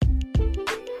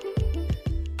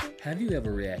Have you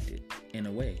ever reacted in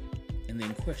a way and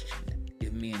then questioned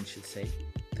if men should say,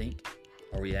 think,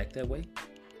 or react that way?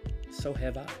 So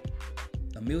have I.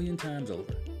 A million times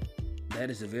over. That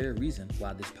is the very reason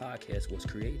why this podcast was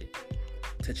created.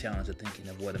 To challenge the thinking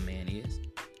of what a man is,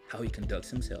 how he conducts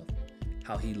himself,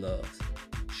 how he loves,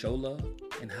 show love,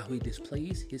 and how he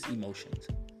displays his emotions.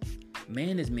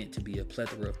 Man is meant to be a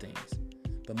plethora of things,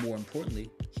 but more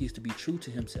importantly, he is to be true to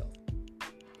himself.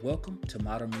 Welcome to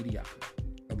Modern Mediocrity,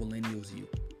 a millennial's view,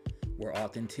 where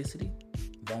authenticity,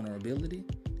 vulnerability,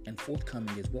 and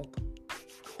forthcoming is welcome.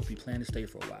 I hope you plan to stay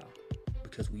for a while,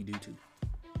 because we do too.